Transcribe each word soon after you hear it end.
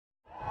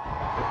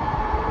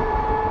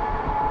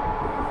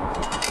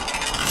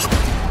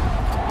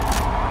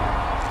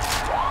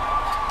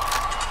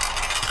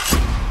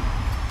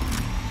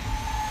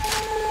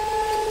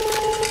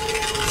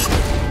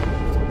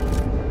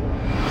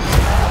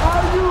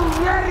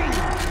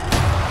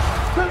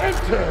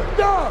to the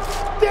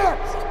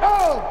depths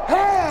of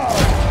hell!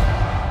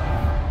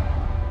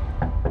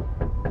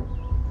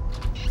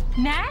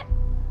 Nat?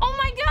 Oh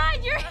my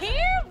God, you're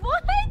here!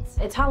 What?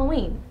 It's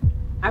Halloween.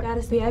 I got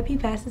us VIP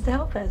passes to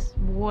Hellfest.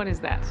 What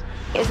is that?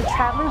 It's a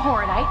traveling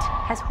horror night.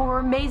 Has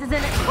horror mazes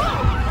in it.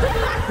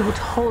 You will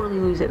totally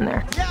lose it in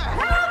there.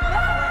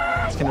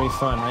 It's gonna be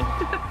fun, right?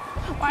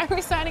 Why are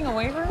we signing a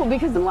waiver? Well,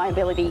 because the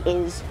liability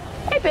is,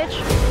 hey, bitch.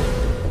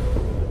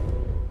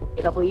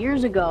 A couple of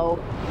years ago,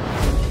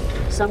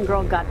 some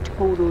girl got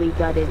totally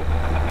gutted.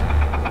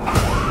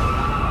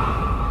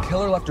 The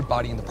killer left her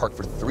body in the park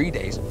for 3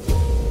 days.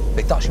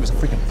 They thought she was a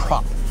freaking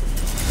prop.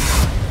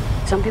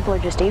 Some people are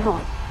just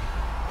evil.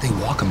 They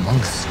walk among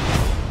us.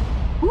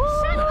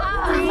 Shut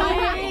up!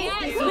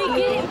 Yes, we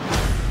get it.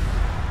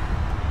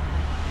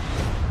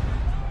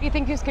 You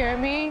think you're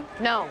scaring me?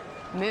 No.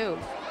 Move.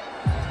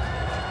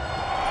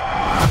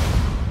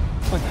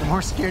 Look, the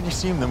more scared you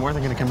seem, the more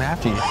they're gonna come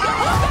after you.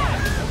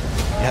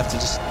 You have to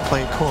just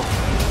play it cool.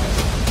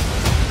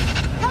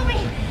 Help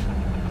me!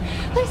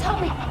 Please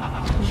help me!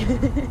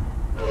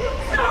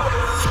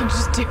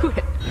 Just do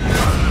it.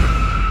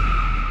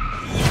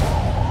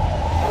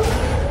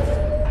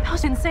 That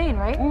was insane,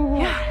 right?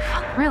 Yeah,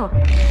 real.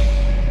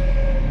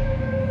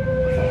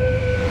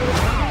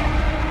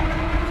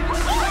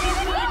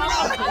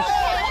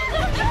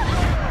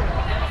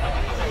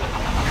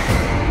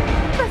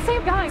 The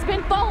same guy's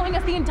been following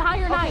us the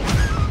entire night.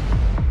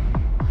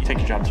 You take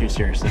your job too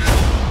seriously.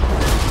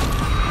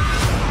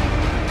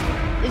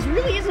 This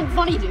really isn't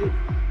funny, dude.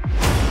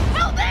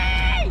 Help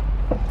me!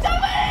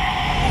 Help me!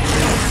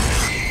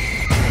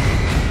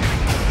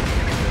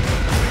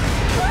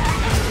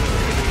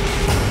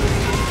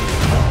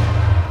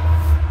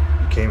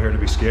 Came here to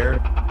be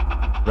scared,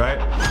 right?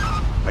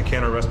 I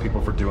can't arrest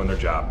people for doing their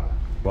job.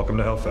 Welcome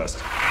to Hellfest.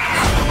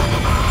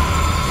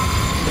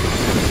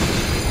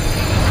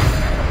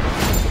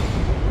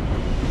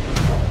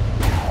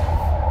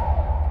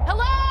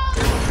 Hello?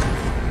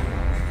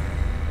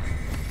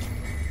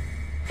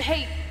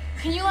 Hey,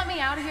 can you let me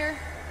out of here?